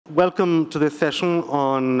Welcome to this session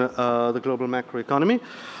on the global macroeconomy,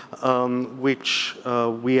 which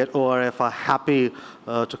we at ORF are happy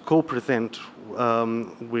to co-present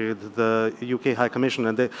with the UK High Commission,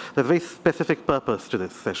 and there's a very specific purpose to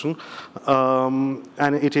this session,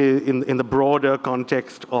 and it is in the broader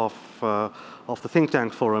context of the think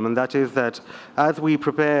tank forum, and that is that as we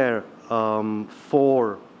prepare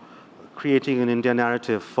for creating an India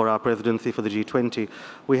narrative for our presidency for the G20,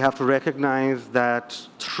 we have to recognize that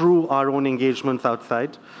through our own engagements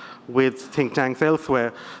outside with think tanks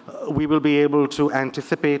elsewhere, we will be able to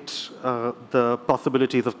anticipate the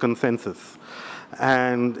possibilities of consensus.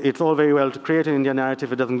 And it's all very well to create an India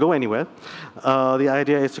narrative, it doesn't go anywhere. The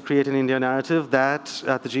idea is to create an India narrative that,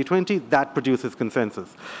 at the G20, that produces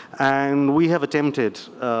consensus. And we have attempted,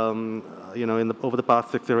 over the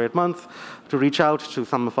past 6 or 8 months, to reach out to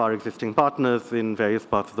some of our existing partners in various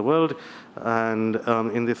parts of the world, and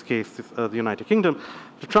in this case, the United Kingdom,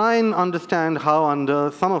 to try and understand how,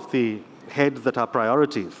 under some of the heads that are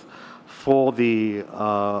priorities for the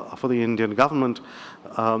Indian government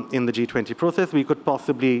in the G20 process, we could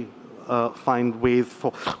possibly find ways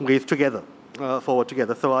together, forward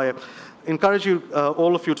together. So I encourage you,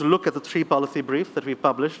 all of you, to look at the 3 policy briefs that we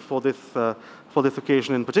published for this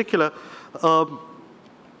occasion in particular.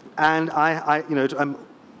 And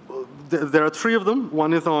there are 3 of them.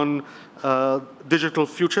 One is on digital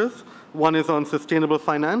futures, one is on sustainable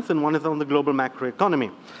finance, and one is on the global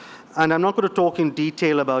macroeconomy. And I'm not going to talk in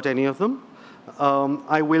detail about any of them.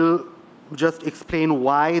 I will just explain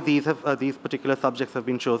why these particular subjects have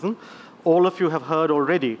been chosen. All of you have heard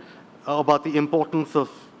already about the importance of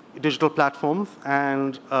digital platforms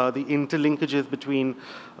and the interlinkages between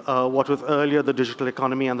what was earlier the digital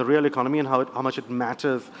economy and the real economy, and how much it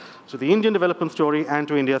matters to the Indian development story and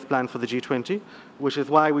to India's plan for the G20, which is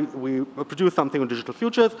why we produced something on digital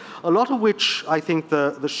futures, a lot of which I think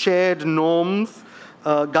the shared norms,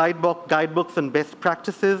 guidebooks and best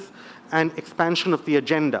practices, and expansion of the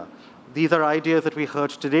agenda. These are ideas that we heard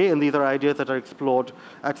today, and these are ideas that are explored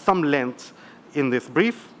at some length in this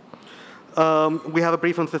brief. We have a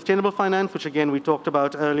brief on sustainable finance, which again we talked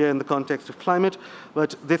about earlier in the context of climate,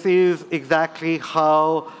 but this is exactly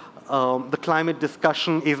how the climate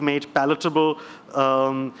discussion is made palatable,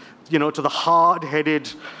 to the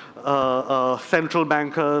hard-headed central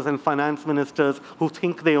bankers and finance ministers who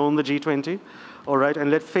think they own the G20. All right, and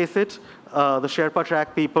let's face it, the Sherpa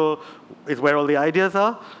track people is where all the ideas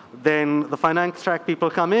are. Then the finance track people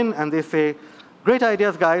come in and they say, great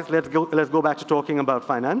ideas, guys, let's go back to talking about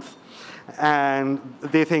finance. And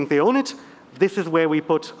they think they own it. This is where we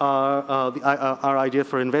put our ideas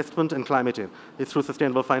for investment and climate in. It's through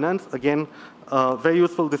sustainable finance. Again, very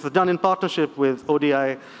useful. This is done in partnership with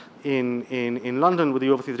ODI in London, with the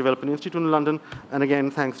Overseas Development Institute in London. And again,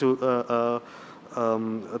 thanks to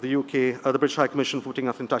the UK, the British High Commission, for putting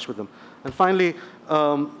us in touch with them. And finally,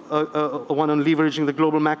 one on leveraging the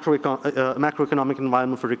global macroeconomic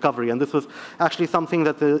environment for recovery. And this was actually something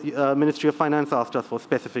that the Ministry of Finance asked us for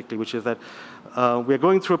specifically, which is that we're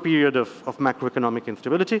going through a period of macroeconomic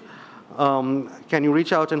instability. Can you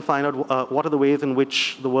reach out and find out what are the ways in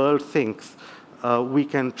which the world thinks we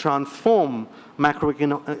can transform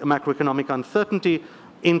macroeconomic uncertainty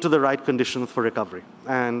into the right conditions for recovery?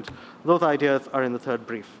 And those ideas are in the 3rd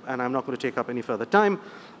brief. And I'm not going to take up any further time.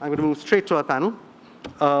 I'm going to move straight to our panel,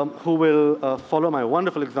 who will follow my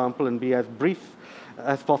wonderful example and be as brief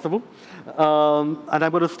as possible. And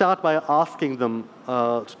I'm going to start by asking them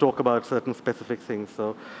to talk about certain specific things.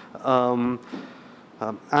 So Anna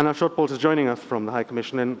Shotbolt is joining us from the High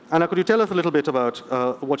Commission. And Anna, could you tell us a little bit about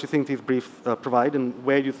what you think these briefs provide, and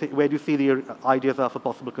where do you see the ideas are for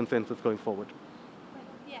possible consensus going forward?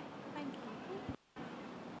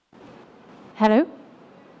 Hello?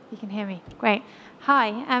 You can hear me. Great.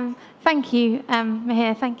 Hi. Thank you,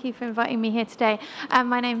 Mihir. Thank you for inviting me here today.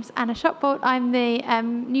 My name's Anna Shotbolt. I'm the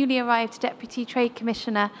newly arrived Deputy Trade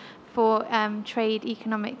Commissioner for Trade,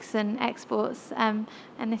 Economics and Exports. And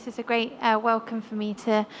this is a great welcome for me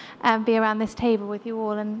to be around this table with you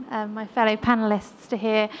all and my fellow panelists to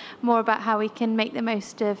hear more about how we can make the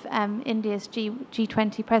most of India's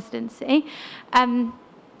G20 presidency.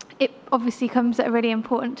 It obviously comes at a really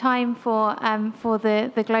important time for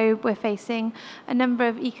the globe. We're facing a number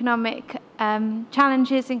of economic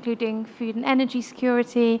challenges, including food and energy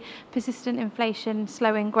security, persistent inflation,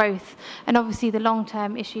 slowing growth, and obviously the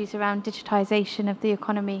long-term issues around digitization of the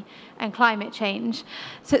economy and climate change.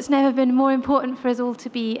 So it's never been more important for us all to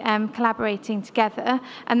be collaborating together,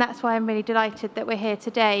 and that's why I'm really delighted that we're here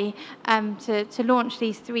today to launch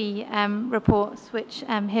these 3 reports, which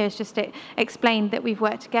here has just explained that we've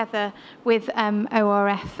worked together with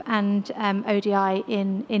ORF and ODI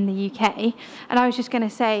in the UK. And I was just going to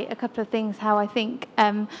say a couple of things, how I think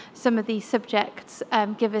some of these subjects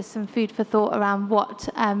give us some food for thought around what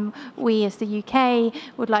we as the UK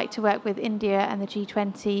would like to work with India and the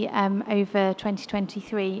G20 over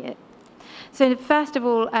 2023. So first of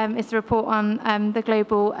all is the report on the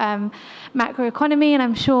global macroeconomy, and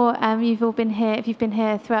I'm sure you've all been here. If you've been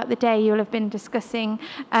here throughout the day, you'll have been discussing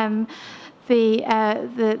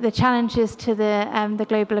the challenges to the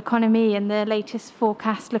global economy, and the latest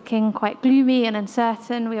forecast looking quite gloomy and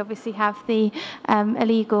uncertain. We obviously have the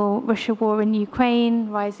illegal Russia war in Ukraine,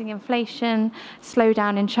 rising inflation,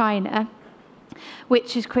 slowdown in China,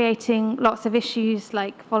 which is creating lots of issues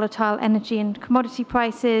like volatile energy and commodity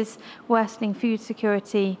prices, worsening food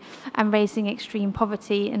security, and raising extreme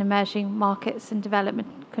poverty in emerging markets and development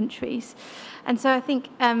countries. And so I think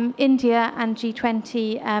India and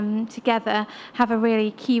G20 together have a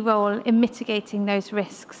really key role in mitigating those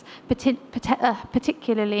risks,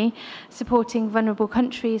 particularly supporting vulnerable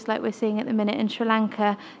countries like we're seeing at the minute in Sri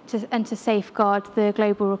Lanka, and to safeguard the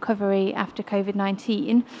global recovery after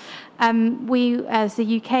COVID-19. We, as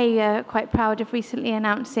the UK, are quite proud of recently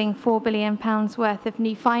announcing £4 billion worth of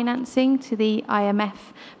new financing to the IMF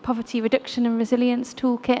Poverty Reduction and Resilience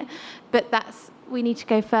Toolkit, but we need to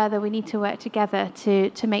go further. We need to work together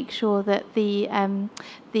to make sure that the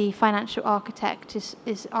financial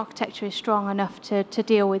architecture is strong enough to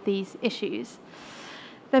deal with these issues.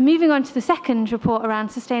 Then moving on to the second report around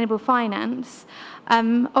sustainable finance,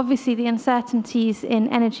 obviously the uncertainties in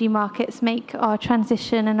energy markets make our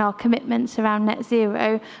transition and our commitments around net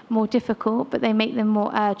zero more difficult, but they make them more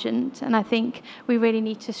urgent. And I think we really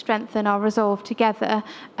need to strengthen our resolve together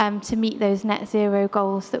to meet those net zero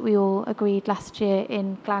goals that we all agreed last year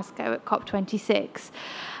in Glasgow at COP26.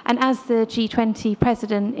 And as the G20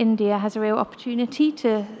 president, India has a real opportunity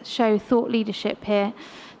to show thought leadership here,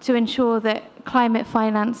 to ensure that climate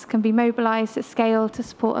finance can be mobilised at scale to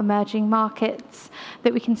support emerging markets,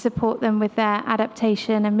 that we can support them with their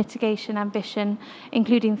adaptation and mitigation ambition,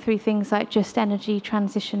 including through things like just energy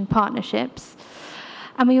transition partnerships.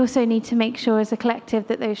 And we also need to make sure as a collective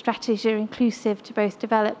that those strategies are inclusive to both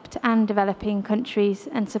developed and developing countries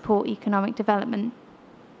and support economic development.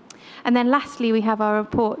 And then lastly, we have our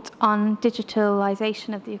report on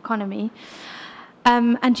digitalisation of the economy.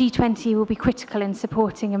 And G20 will be critical in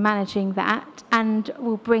supporting and managing that, and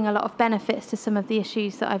will bring a lot of benefits to some of the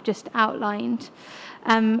issues that I've just outlined.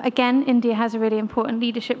 Again, India has a really important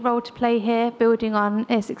leadership role to play here, building on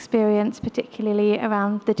its experience, particularly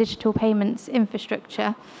around the digital payments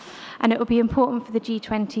infrastructure. And it will be important for the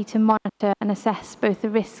G20 to monitor and assess both the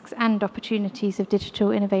risks and opportunities of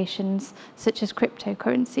digital innovations, such as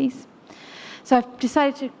cryptocurrencies. So I've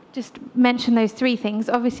decided to just mention those three things.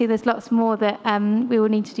 Obviously, there's lots more that we will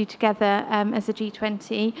need to do together as a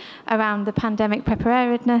G20 around the pandemic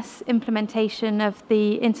preparedness, implementation of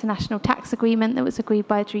the international tax agreement that was agreed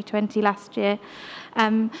by G20 last year.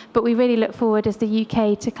 But we really look forward as the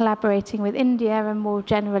UK to collaborating with India and more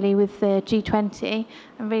generally with the G20.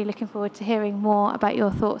 I'm really looking forward to hearing more about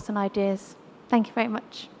your thoughts and ideas. Thank you very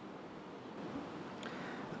much.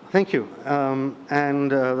 Thank you. There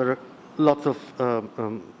are lots of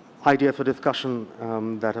ideas for discussion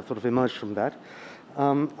that have sort of emerged from that.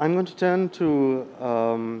 I'm going to turn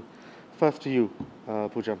to first to you,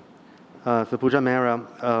 Puja. So Puja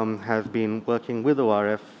Mehra has been working with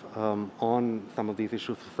ORF on some of these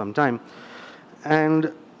issues for some time.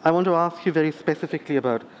 And I want to ask you very specifically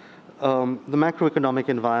about the macroeconomic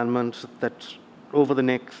environment that over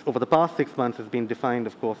the past 6 months has been defined,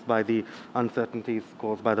 of course, by the uncertainties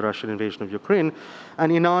caused by the Russian invasion of Ukraine.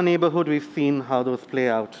 And in our neighborhood, we've seen how those play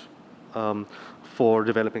out for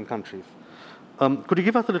developing countries. Could you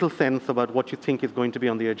give us a little sense about what you think is going to be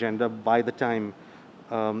on the agenda by the time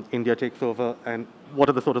India takes over, and what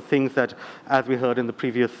are the sort of things that, as we heard in the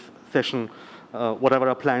previous session, whatever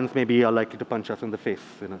our plans may be, are likely to punch us in the face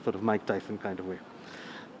in a sort of Mike Tyson kind of way?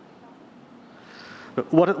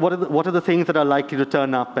 What are the things that are likely to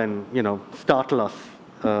turn up and, startle us?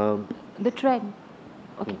 The trend.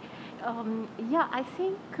 Okay. Yeah, I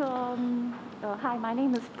think, hi, my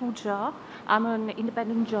name is Puja. I'm an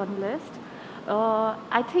independent journalist.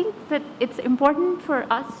 I think that it's important for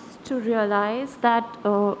us to realize that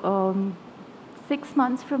 6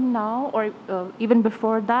 months from now, or even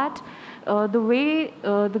before that, the way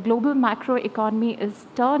the global macroeconomy is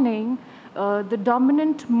turning, the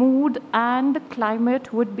dominant mood and the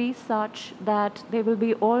climate would be such that there will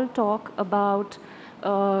be all talk about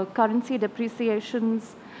currency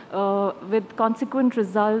depreciations with consequent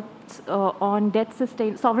results on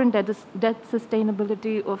sovereign debt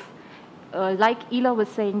sustainability of like Ela was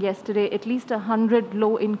saying yesterday, at least 100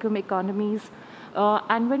 low-income economies.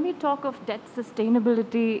 And when we talk of debt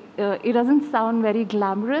sustainability, it doesn't sound very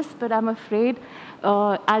glamorous, but I'm afraid,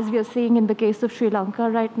 as we are seeing in the case of Sri Lanka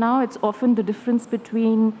right now, it's often the difference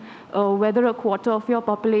between whether a quarter of your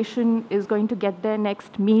population is going to get their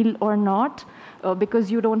next meal or not,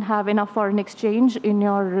 because you don't have enough foreign exchange in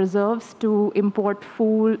your reserves to import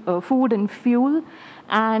food and fuel.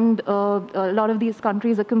 And a lot of these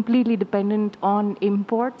countries are completely dependent on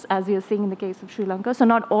imports, as we are seeing in the case of Sri Lanka. So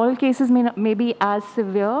not all cases may be as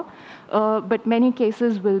severe, but many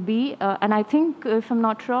cases will be. And I think, if I'm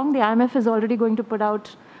not wrong, the IMF is already going to put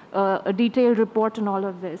out a detailed report on all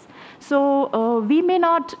of this. So we may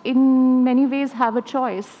not, in many ways, have a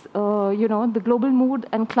choice. The global mood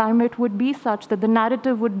and climate would be such that the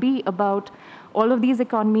narrative would be about all of these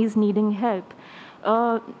economies needing help.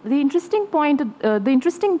 The interesting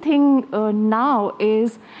thing now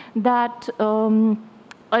is that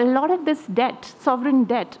a lot of this debt, sovereign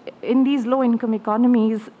debt, in these low-income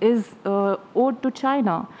economies is owed to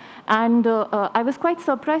China. And I was quite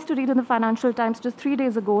surprised to read in the Financial Times just 3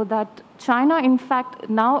 days ago that China, in fact,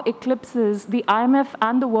 now eclipses the IMF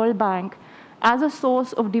and the World Bank as a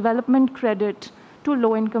source of development credit to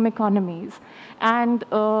low-income economies. And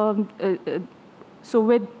so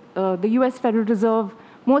with the US Federal Reserve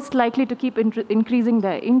most likely to keep increasing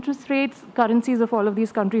their interest rates, currencies of all of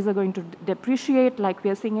these countries are going to depreciate, like we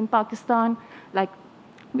are seeing in Pakistan, like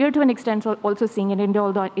we are to an extent also seeing in India,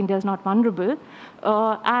 although India is not vulnerable.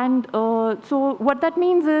 So what that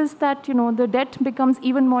means is that the debt becomes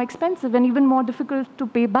even more expensive and even more difficult to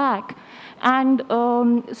pay back. And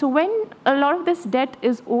so when a lot of this debt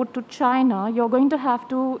is owed to China, you're going to have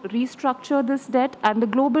to restructure this debt, and the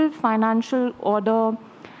global financial order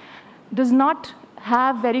does not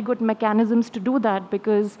have very good mechanisms to do that,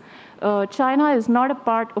 because China is not a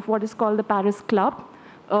part of what is called the Paris Club,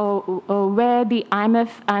 where the IMF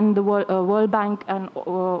and the World Bank and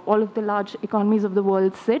all of the large economies of the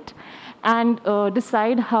world sit and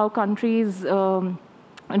decide how countries'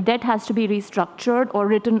 debt has to be restructured or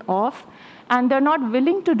written off. And they're not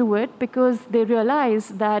willing to do it because they realize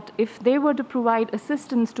that if they were to provide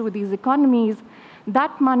assistance to these economies,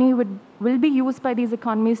 that money will be used by these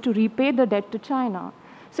economies to repay the debt to China.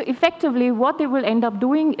 So effectively, what they will end up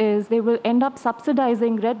doing is they will end up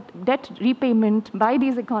subsidizing debt repayment by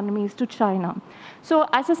these economies to China. So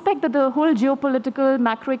I suspect that the whole geopolitical,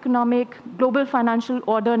 macroeconomic, global financial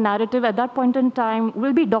order narrative at that point in time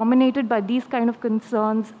will be dominated by these kind of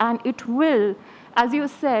concerns, and it will, as you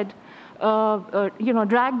said,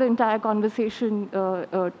 drag the entire conversation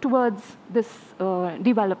towards this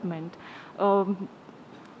development. And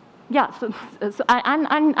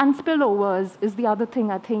spillovers is the other thing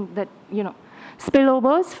I think that,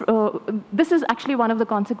 spillovers, this is actually one of the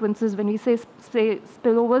consequences when we say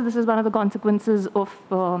spillovers, this is one of the consequences of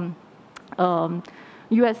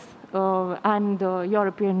US and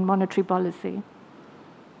European monetary policy.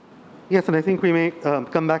 Yes, and I think we may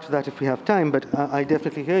come back to that if we have time, but I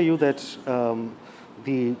definitely hear you that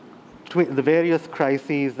the various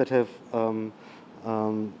crises that have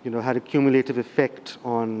had a cumulative effect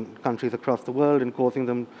on countries across the world and causing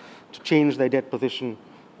them to change their debt position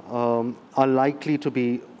are likely to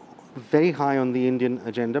be very high on the Indian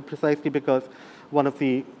agenda, precisely because one of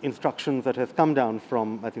the instructions that has come down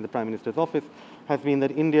from, I think, the Prime Minister's office has been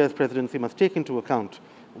that India's presidency must take into account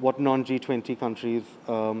what non-G20 countries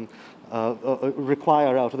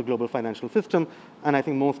require out of the global financial system. And I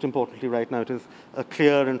think most importantly right now, it is a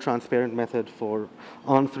clear and transparent method for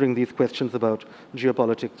answering these questions about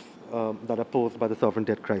geopolitics that are posed by the sovereign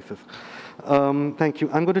debt crisis. Thank you.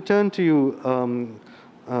 I'm going to turn to you,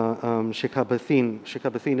 Shikha Bhasin. Shikha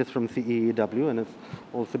Bhasin is from CEEW and has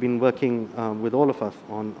also been working with all of us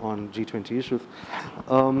on G20 issues.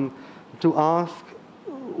 To ask,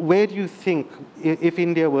 where do you think, if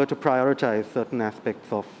India were to prioritize certain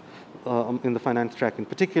aspects of in the finance track in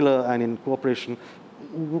particular and in cooperation,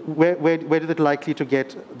 where is it likely to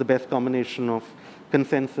get the best combination of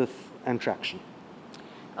consensus and traction?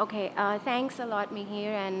 Okay, thanks a lot,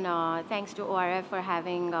 Mihir, and thanks to ORF for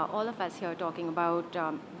having all of us here talking about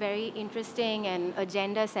very interesting and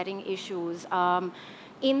agenda-setting issues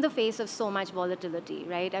in the face of so much volatility,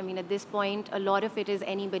 right? I mean, at this point, a lot of it is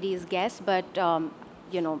anybody's guess, but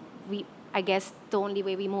I guess the only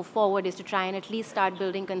way we move forward is to try and at least start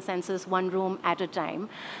building consensus one room at a time.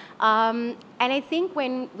 And I think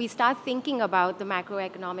when we start thinking about the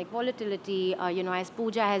macroeconomic volatility, as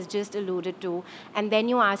Puja has just alluded to, and then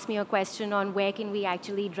you ask me a question on where can we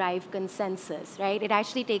actually drive consensus, right? It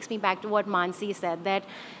actually takes me back to what Mansi said, that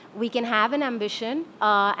we can have an ambition,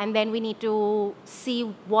 and then we need to see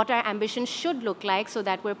what our ambition should look like so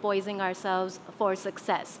that we're poising ourselves for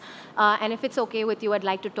success. And if it's okay with you, I'd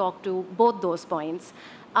like to talk to both those points.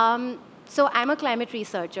 So I'm a climate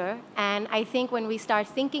researcher, and I think when we start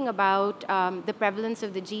thinking about the prevalence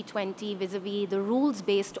of the G20 vis-a-vis the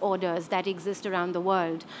rules-based orders that exist around the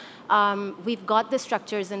world, we've got the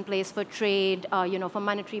structures in place for trade, for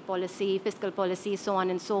monetary policy, fiscal policy, so on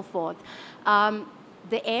and so forth.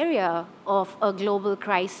 The area of a global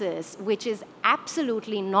crisis, which is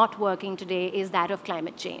absolutely not working today, is that of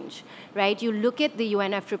climate change, right? You look at the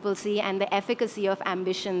UNFCCC and the efficacy of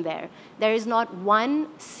ambition there. There is not one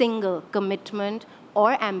single commitment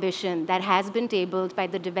or ambition that has been tabled by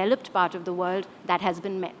the developed part of the world that has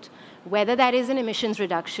been met. Whether that is in emissions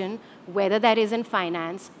reduction, whether that is in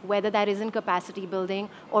finance, whether that is in capacity building,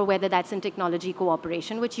 or whether that's in technology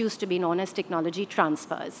cooperation, which used to be known as technology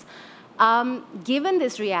transfers. Given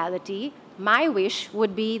this reality, my wish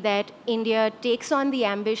would be that India takes on the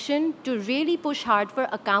ambition to really push hard for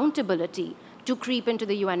accountability to creep into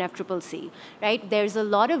the UNFCCC, right? There's a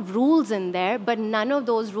lot of rules in there, but none of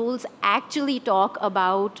those rules actually talk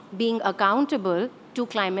about being accountable to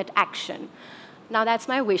climate action. Now, that's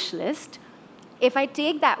my wish list. If I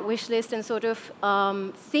take that wish list and sort of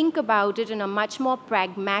think about it in a much more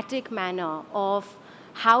pragmatic manner of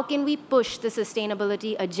how can we push the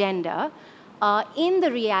sustainability agenda in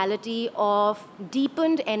the reality of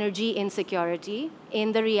deepened energy insecurity,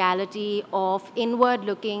 in the reality of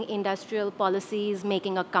inward-looking industrial policies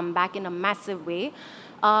making a comeback in a massive way,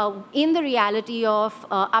 in the reality of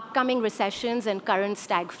upcoming recessions and current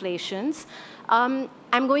stagflations.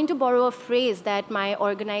 I'm going to borrow a phrase that my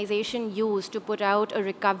organization used to put out a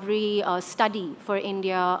recovery study for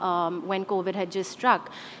India when COVID had just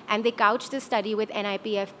struck. And they couched the study with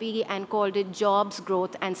NIPFP and called it jobs,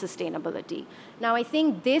 growth, and sustainability. Now, I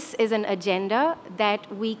think this is an agenda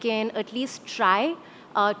that we can at least try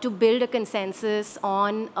to build a consensus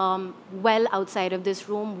on well outside of this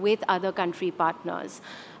room with other country partners.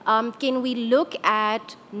 Can we look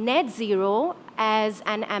at net zero as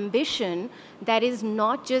an ambition that is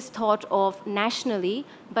not just thought of nationally,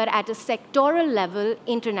 but at a sectoral level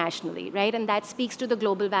internationally, right? And that speaks to the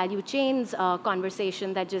global value chains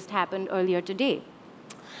conversation that just happened earlier today.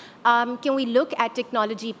 Can we look at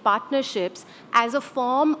technology partnerships as a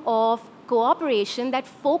form of cooperation that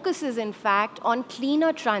focuses, in fact, on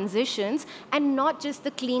cleaner transitions and not just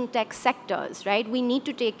the clean tech sectors, right? We need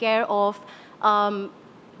to take care of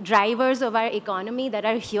drivers of our economy that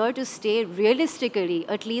are here to stay realistically,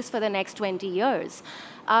 at least for the next 20 years.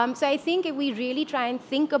 So I think if we really try and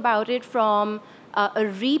think about it from a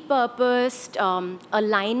repurposed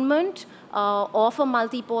alignment of a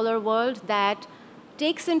multipolar world that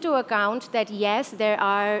takes into account that, yes, there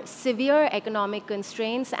are severe economic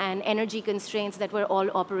constraints and energy constraints that we're all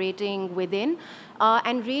operating within,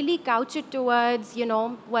 and really couch it towards,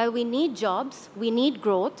 well, we need jobs, we need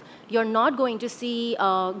growth. You're not going to see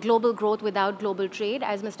global growth without global trade,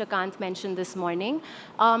 as Mr. Kant mentioned this morning.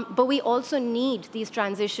 But we also need these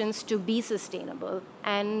transitions to be sustainable.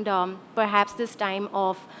 And perhaps this time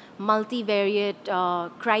of multivariate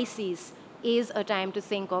crises is a time to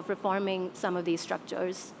think of reforming some of these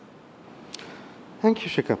structures. Thank you,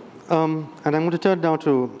 Shikha. And I'm going to turn now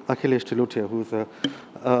to Akhilesh Tilotia, who's a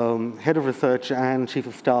head of research and chief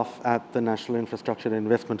of staff at the National Infrastructure and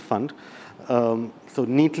Investment Fund. So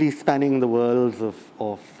neatly spanning the worlds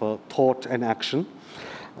of thought and action.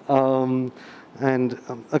 And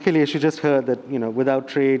Akhilesh, you just heard that without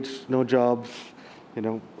trade, no jobs.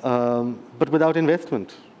 But without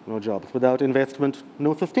investment, no jobs. Without investment,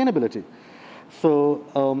 no sustainability.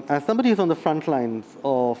 So as somebody who's on the front lines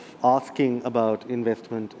of asking about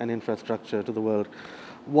investment and infrastructure to the world,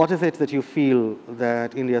 what is it that you feel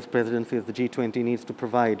that India's presidency as the G20 needs to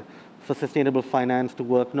provide for sustainable finance to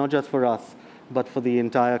work not just for us, but for the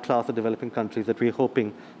entire class of developing countries that we're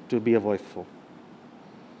hoping to be a voice for?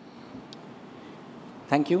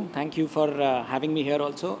 Thank you. Thank you for having me here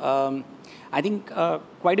also. I think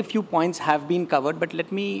quite a few points have been covered, but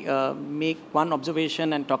let me make one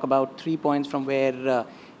observation and talk about 3 points from where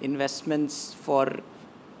investments for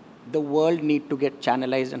the world need to get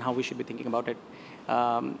channelized and how we should be thinking about it.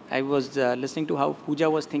 I was listening to how Puja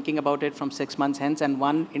was thinking about it from 6 months hence, and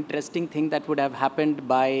one interesting thing that would have happened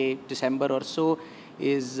by December or so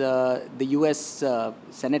is the US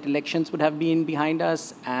Senate elections would have been behind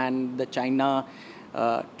us, and the China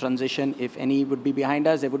transition, if any, would be behind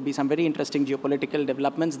us. There would be some very interesting geopolitical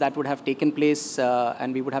developments that would have taken place,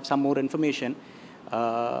 and we would have some more information.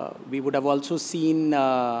 We would have also seen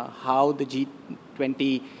how the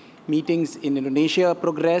G20 meetings in Indonesia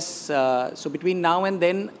progress. So between now and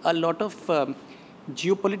then, a lot of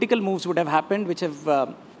geopolitical moves would have happened, which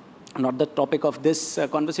have not the topic of this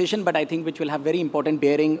conversation, but I think which will have very important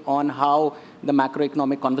bearing on how the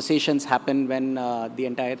macroeconomic conversations happen when the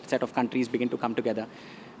entire set of countries begin to come together.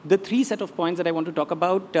 The three set of points that I want to talk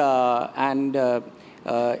about,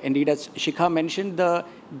 indeed, as Shikha mentioned, the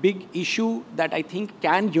big issue that I think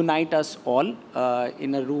can unite us all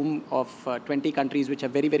in a room of 20 countries which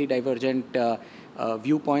have very, very divergent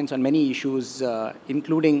viewpoints on many issues,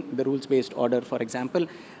 including the rules-based order, for example,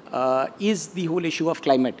 is the whole issue of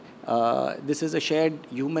climate. This is a shared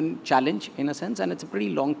human challenge, in a sense, and it's a pretty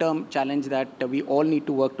long-term challenge that we all need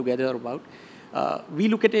to work together about. We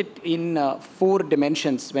look at it in 4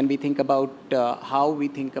 dimensions when we think about how we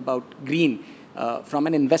think about green from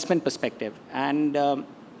an investment perspective. And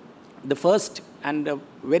the first and a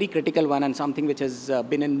very critical one, and something which has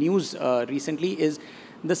been in news recently, is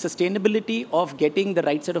the sustainability of getting the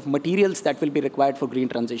right set of materials that will be required for green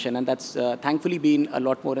transition. And that's thankfully been a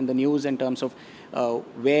lot more in the news in terms of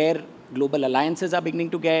where global alliances are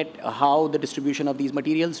beginning to get, how the distribution of these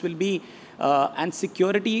materials will be, and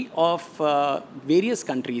security of various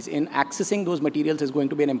countries in accessing those materials is going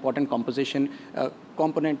to be an important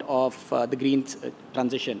component of the green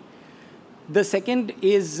transition. The second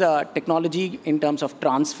is technology in terms of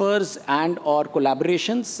transfers and or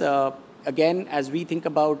collaborations. Again, as we think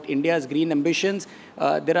about India's green ambitions,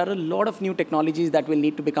 there are a lot of new technologies that will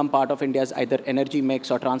need to become part of India's either energy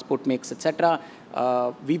mix or transport mix, etc.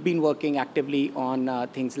 We've been working actively on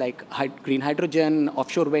things like green hydrogen,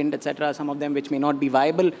 offshore wind, etc., some of them which may not be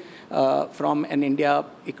viable from an India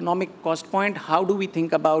economic cost point. How do we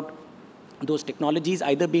think about those technologies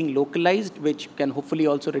either being localized, which can hopefully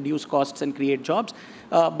also reduce costs and create jobs,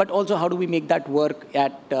 but also how do we make that work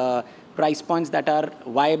at price points that are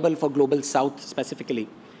viable for global south specifically.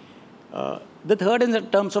 The third is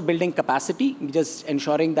in terms of building capacity, just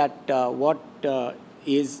ensuring that what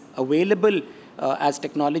is available as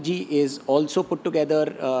technology is also put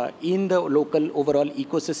together in the local overall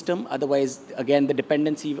ecosystem. Otherwise, again, the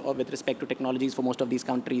dependency with respect to technologies for most of these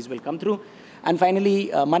countries will come through. And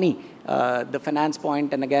finally, money, the finance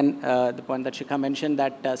point, and again, the point that Shikha mentioned,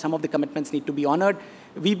 that some of the commitments need to be honored.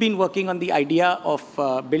 We've been working on the idea of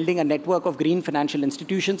building a network of green financial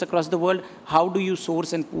institutions across the world. How do you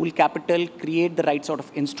source and pool capital, create the right sort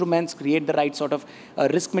of instruments, create the right sort of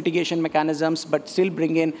risk mitigation mechanisms, but still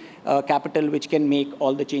bring in capital which can make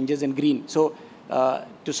all the changes in green. So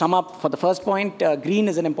to sum up, for the first point, green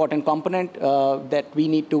is an important component that we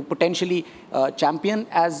need to potentially champion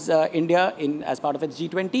as India as part of its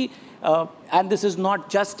G20. And this is not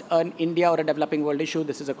just an India or a developing world issue.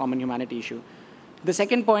 This is a common humanity issue. The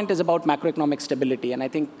second point is about macroeconomic stability. And I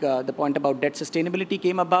think the point about debt sustainability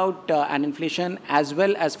came about, and inflation as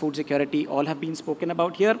well as food security all have been spoken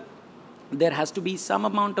about here. There has to be some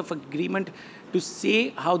amount of agreement to say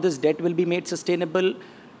how this debt will be made sustainable.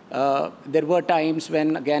 There were times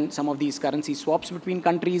when, again, some of these currency swaps between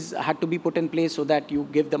countries had to be put in place so that you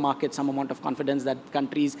give the market some amount of confidence that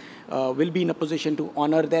countries will be in a position to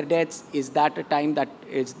honor their debts. Is that a time that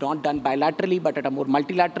is not done bilaterally, but at a more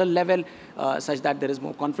multilateral level, such that there is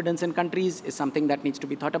more confidence in countries, is something that needs to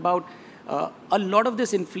be thought about. A lot of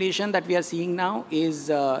this inflation that we are seeing now is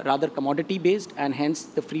rather commodity-based, and hence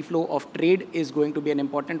the free flow of trade is going to be an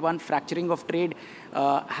important one. Fracturing of trade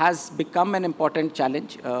has become an important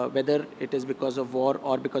challenge, whether it is because of war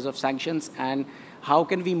or because of sanctions, and how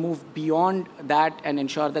can we move beyond that and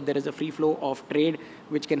ensure that there is a free flow of trade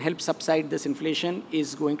which can help subside this inflation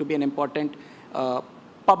is going to be an important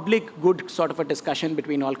public good sort of a discussion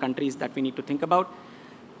between all countries that we need to think about.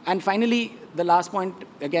 And finally, the last point,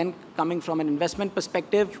 again, coming from an investment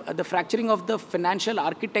perspective, the fracturing of the financial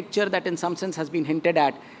architecture that in some sense has been hinted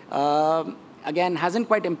at, again, hasn't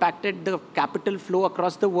quite impacted the capital flow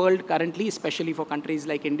across the world currently, especially for countries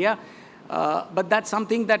like India. But that's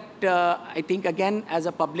something that I think, again, as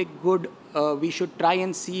a public good, we should try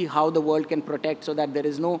and see how the world can protect so that there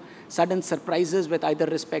is no sudden surprises with either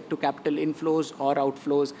respect to capital inflows or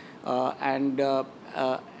outflows,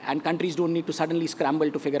 and countries don't need to suddenly scramble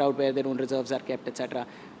to figure out where their own reserves are kept, etc.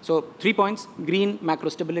 So 3 points: green, macro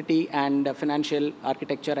stability, and financial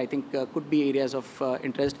architecture, I think could be areas of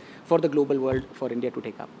interest for the global world for India to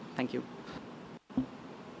take up. Thank you.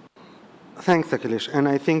 Thanks, Akhilesh. And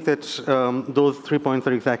I think that those 3 points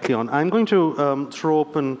are exactly on. I'm going to throw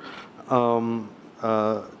open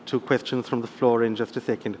to questions from the floor in just a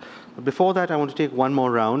second. But before that, I want to take one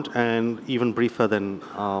more round, and even briefer than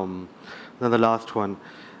the last one.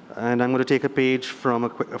 And I'm going to take a page from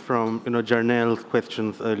Jarnell's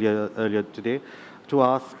questions earlier today to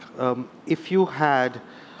ask if you had,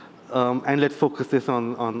 and let's focus this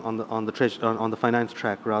on the finance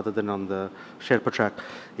track rather than on the Sherpa track.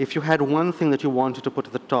 If you had one thing that you wanted to put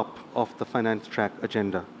at the top of the finance track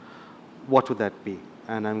agenda, what would that be?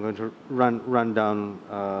 And I'm going to run down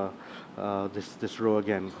this row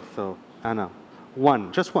again. So Anna,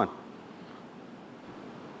 just one.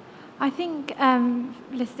 I think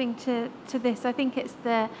listening to this, I think it's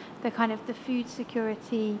the kind of the food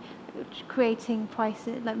security, creating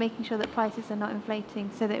prices, like making sure that prices are not inflating,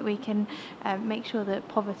 so that we can make sure that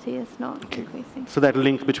poverty is not increasing. So that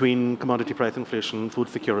link between commodity price inflation, food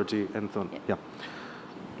security, and so on. Yeah.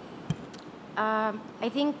 I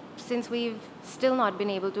think since we've still not been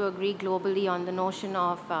able to agree globally on the notion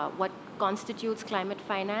of what constitutes climate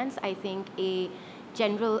finance, I think a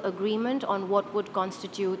general agreement on what would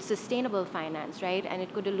constitute sustainable finance, right? And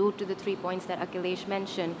it could allude to the 3 points that Akhilesh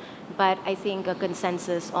mentioned, but I think a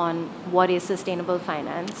consensus on what is sustainable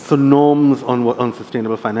finance. So norms on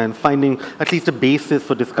sustainable finance, finding at least a basis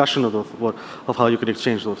for discussion of those, of how you could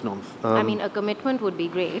exchange those norms. I mean, a commitment would be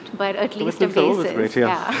great, but at least a basis. Great,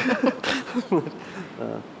 yeah.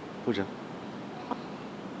 Puja.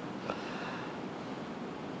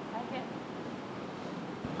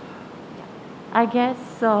 I guess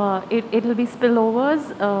it'll be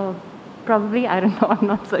spillovers. Probably, I don't know, I'm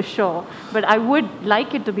not so sure. But I would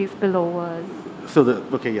like it to be spillovers. So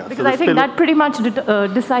yeah. Because I think that pretty much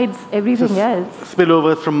decides everything else.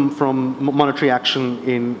 Spillovers from monetary action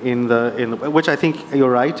in the which I think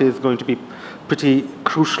you're right is going to be pretty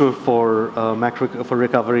crucial for for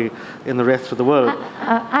recovery in the rest of the world.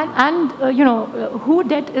 Who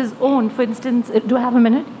debt is owned? For instance, do I have a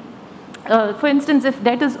minute? For instance, if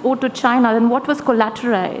debt is owed to China, then what was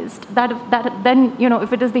collateralized? Then,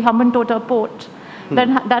 if it is the Hambantota port,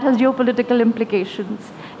 then that has geopolitical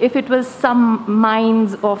implications. If it was some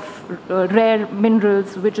mines of rare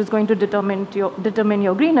minerals, which is going to determine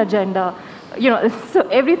your green agenda, so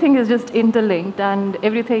everything is just interlinked and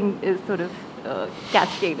everything is sort of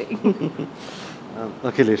cascading.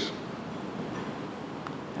 Akhilesh.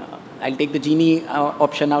 I'll take the genie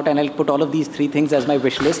option out and I'll put all of these 3 things as my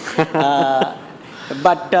wish list.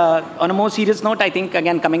 But on a more serious note, I think,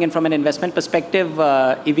 again, coming in from an investment perspective,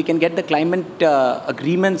 if we can get the climate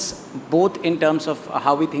agreements, both in terms of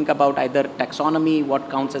how we think about either taxonomy, what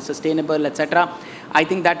counts as sustainable, etc., I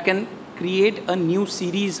think that can create a new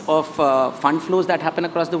series of fund flows that happen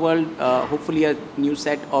across the world, hopefully a new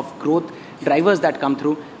set of growth drivers that come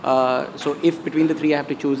through. So if between the 3 I have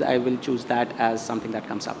to choose, I will choose that as something that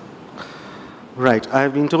comes up. Right.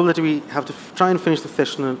 I've been told that we have to try and finish the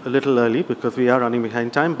session a little early because we are running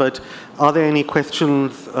behind time, but are there any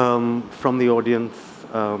questions from the audience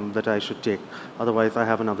that I should take? Otherwise, I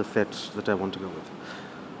have another set that I want to go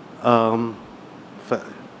with.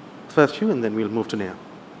 First you, and then we'll move to Neha.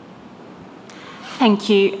 Thank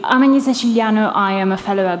you. I'm Agnese Cigliano. I am a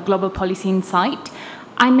fellow at Global Policy Insight.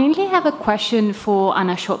 I mainly have a question for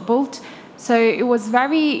Anna Shotbolt. So I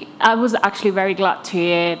was actually very glad to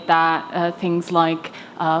hear that things like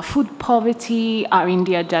food poverty are in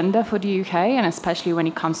the agenda for the UK, and especially when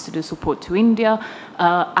it comes to the support to India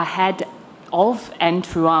ahead of and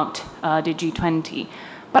throughout the G20.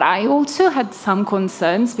 But I also had some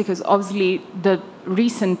concerns because obviously the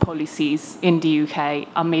recent policies in the UK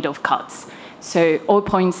are made of cuts. So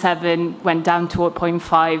 0.7 went down to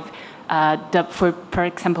 0.5. For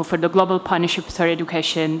example, for the Global Partnership for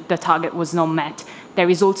Education, the target was not met. There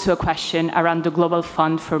is also a question around the Global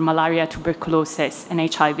Fund for Malaria, Tuberculosis, and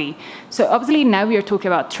HIV. So obviously now we are talking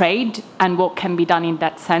about trade and what can be done in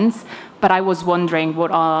that sense, but I was wondering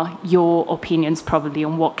what are your opinions probably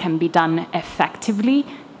on what can be done effectively,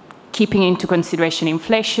 keeping into consideration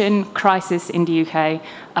inflation, crisis in the UK,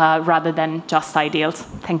 rather than just ideals.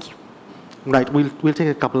 Thank you. Right, we'll take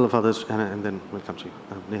a couple of others, and then we'll come to you.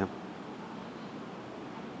 Neha.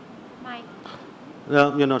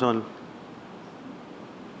 No, you're not on.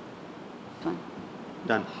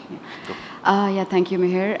 Done. Yeah, thank you,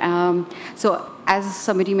 Mihir. So as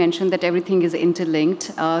somebody mentioned that everything is interlinked,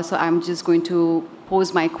 so I'm just going to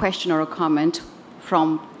pose my question or a comment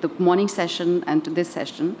from the morning session and to this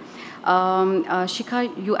session.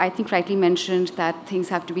 Shikha, you I think rightly mentioned that things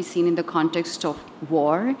have to be seen in the context of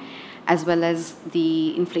war, as well as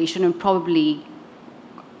the inflation and probably,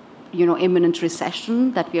 imminent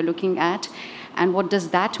recession that we are looking at. And what does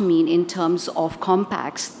that mean in terms of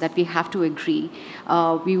compacts that we have to agree?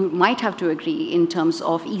 We might have to agree in terms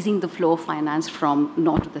of easing the flow of finance from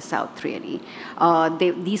north to the south, really.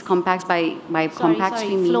 These compacts, by compacts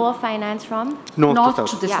we mean... flow of finance from? North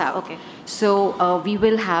to the south. Okay. So we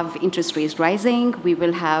will have interest rates rising, we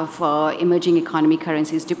will have emerging economy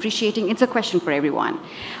currencies depreciating. It's a question for everyone.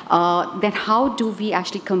 Then how do we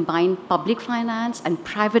actually combine public finance and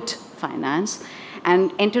private finance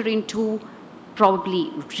and enter into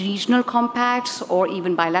probably regional compacts or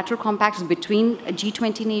even bilateral compacts between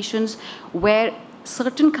G20 nations where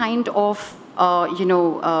certain kind of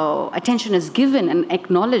attention is given and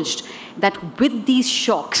acknowledged that with these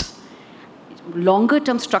shocks,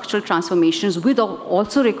 longer-term structural transformations would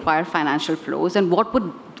also require financial flows, and what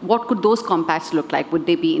could those compacts look like? Would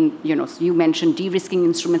they be in, you mentioned de-risking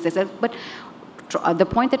instruments, etc. But the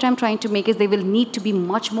point that I'm trying to make is they will need to be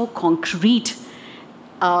much more concrete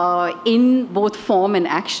in both form and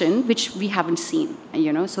action, which we haven't seen,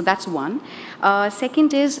 so that's one.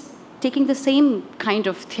 Second is taking the same kind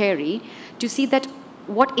of theory to see that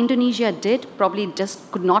what Indonesia did probably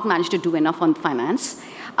just could not manage to do enough on finance.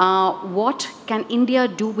 What can India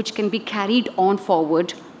do which can be carried on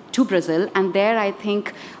forward to Brazil? And there I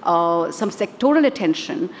think some sectoral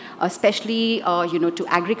attention, especially to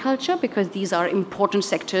agriculture, because these are important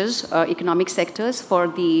sectors, economic sectors for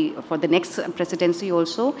the next presidency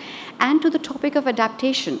also, and to the topic of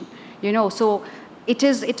adaptation. So it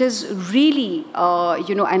is really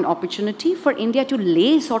an opportunity for India to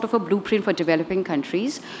lay sort of a blueprint for developing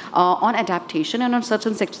countries on adaptation and on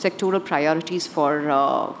certain sectoral priorities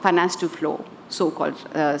for finance to flow, so-called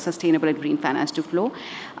sustainable and green finance to flow.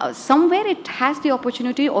 Somewhere it has the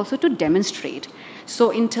opportunity also to demonstrate.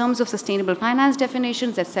 So in terms of sustainable finance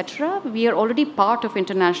definitions, etc., we are already part of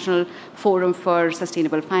International Forum for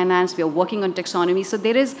Sustainable Finance. We are working on taxonomy. So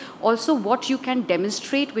there is also what you can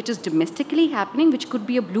demonstrate, which is domestically happening, which could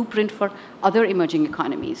be a blueprint for other emerging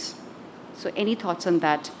economies. So any thoughts on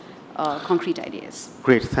that, concrete ideas?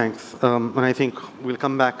 Great, thanks. And I think we'll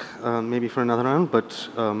come back maybe for another round, but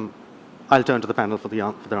I'll turn to the panel for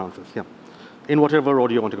their answers. Yeah, in whatever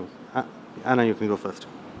order you want to go. Anna, you can go first.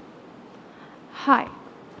 Hi.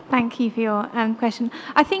 Thank you for your question.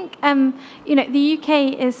 I think the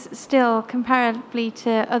UK is still, comparably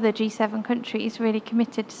to other G7 countries, really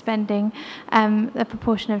committed to spending a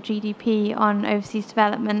proportion of GDP on overseas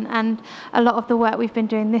development. And a lot of the work we've been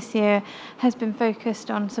doing this year has been focused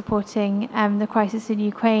on supporting the crisis in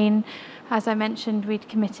Ukraine. As I mentioned, we'd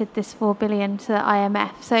committed this $4 billion to the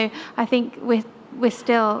IMF. So I think we're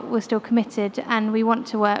still committed, and we want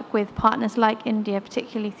to work with partners like India,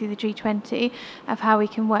 particularly through the G20, of how we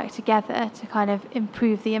can work together to kind of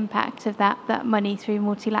improve the impact of that money through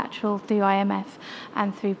multilateral, through IMF,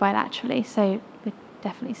 and through bilaterally. So we're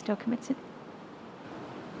definitely still committed.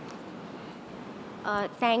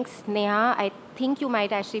 Thanks, Neha. I think you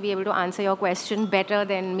might actually be able to answer your question better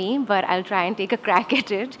than me, but I'll try and take a crack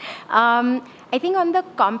at it. I think on the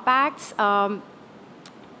compacts,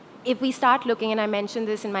 if we start looking, and I mentioned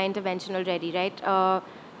this in my intervention already, right?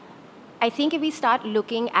 I think if we start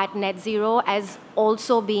looking at net zero as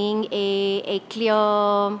also being a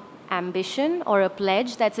clear ambition or a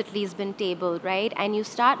pledge that's at least been tabled, right? And you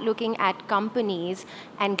start looking at companies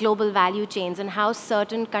and global value chains and how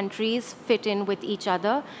certain countries fit in with each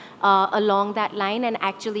other along that line and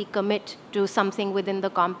actually commit to something within the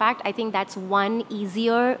compact. I think that's one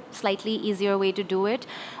slightly easier way to do it.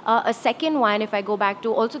 A second one, if I go back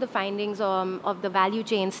to also the findings of the value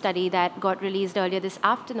chain study that got released earlier this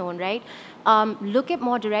afternoon, right? Look at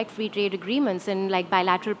more direct free trade agreements and like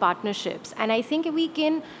bilateral partnerships. And I think if we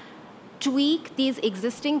can tweak these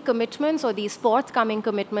existing commitments or these forthcoming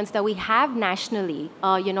commitments that we have nationally,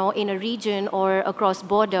 in a region or across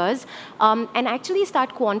borders, and actually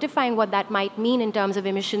start quantifying what that might mean in terms of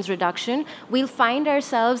emissions reduction, we'll find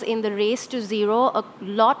ourselves in the race to zero a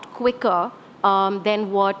lot quicker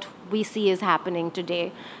than what we see is happening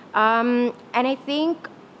today. And I think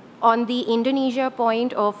on the Indonesia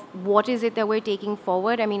point of what is it that we're taking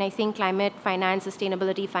forward, I mean, I think climate finance,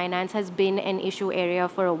 sustainability finance has been an issue area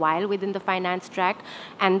for a while within the finance track,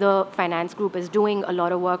 and the finance group is doing a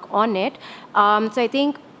lot of work on it. So I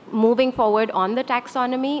think moving forward on the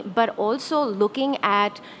taxonomy, but also looking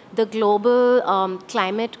at the global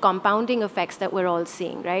climate compounding effects that we're all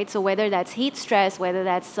seeing, right? So whether that's heat stress, whether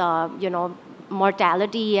that's,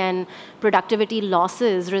 mortality and productivity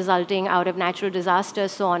losses resulting out of natural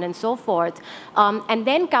disasters, so on and so forth. And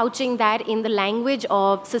then couching that in the language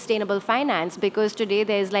of sustainable finance, because today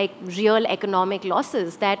there's like real economic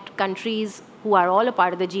losses that countries who are all a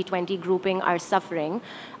part of the G20 grouping are suffering.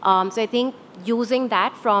 So I think using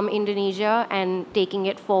that from Indonesia and taking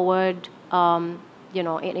it forward, you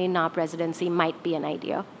know, in our presidency might be an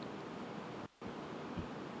idea.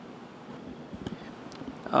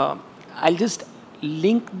 I'll just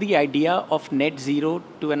link the idea of net zero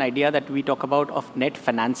to an idea that we talk about of net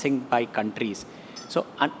financing by countries. So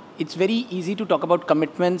it's very easy to talk about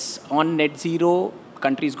commitments on net zero.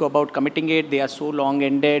 Countries go about committing it. They are so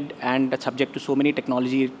long-ended and subject to so many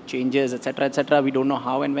technology changes, et cetera, we don't know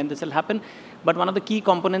how and when this will happen. But one of the key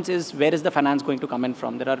components is where is the finance going to come in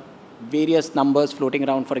from? There are various numbers floating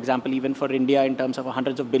around, for example, even for India in terms of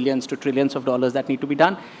hundreds of billions to trillions of dollars that need to be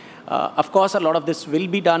done. Of course, a lot of this will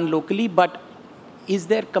be done locally, but is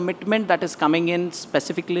there commitment that is coming in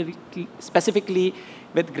specifically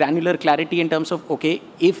with granular clarity in terms of, okay,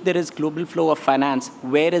 if there is global flow of finance,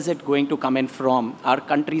 where is it going to come in from? Are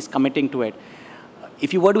countries committing to it?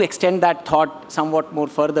 If you were to extend that thought somewhat more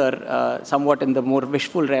further, somewhat in the more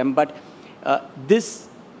wishful realm, but this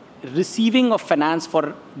receiving of finance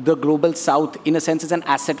for the global south, in a sense, is an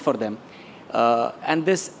asset for them. And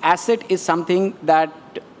this asset is something that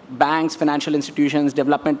banks, financial institutions,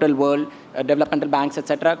 developmental world, developmental banks,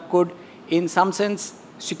 etc., could, in some sense,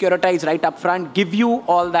 securitize right up front, give you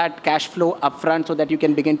all that cash flow up front so that you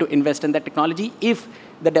can begin to invest in that technology if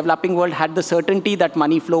the developing world had the certainty that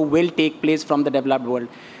money flow will take place from the developed world.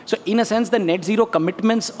 So in a sense, the net zero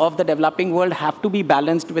commitments of the developing world have to be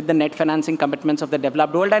balanced with the net financing commitments of the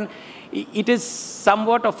developed world. And it is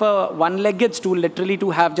somewhat of a one-legged stool, literally,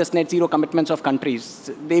 to have just net zero commitments of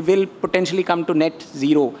countries. They will potentially come to net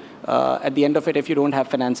zero at the end of it if you don't have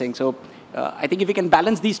financing. So I think if we can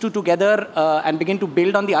balance these two together and begin to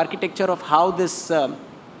build on the architecture of how this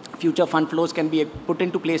future fund flows can be put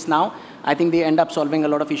into place now, I think they end up solving a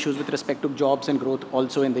lot of issues with respect to jobs and growth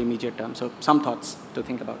also in the immediate term. So some thoughts to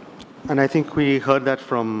think about. And I think we heard that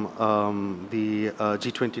from the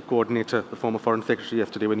G20 coordinator, the former foreign secretary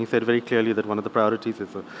yesterday, when he said very clearly that one of the priorities is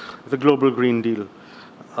a global Green Deal,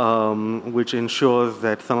 which ensures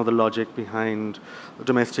that some of the logic behind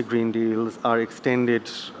domestic Green Deals are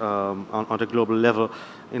extended on a global level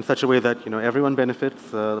in such a way that, you know, everyone benefits,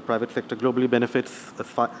 the private sector globally benefits,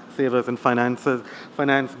 savers and finance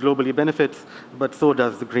globally benefits, but so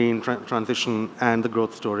does the green transition and the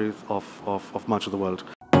growth stories of much of the world.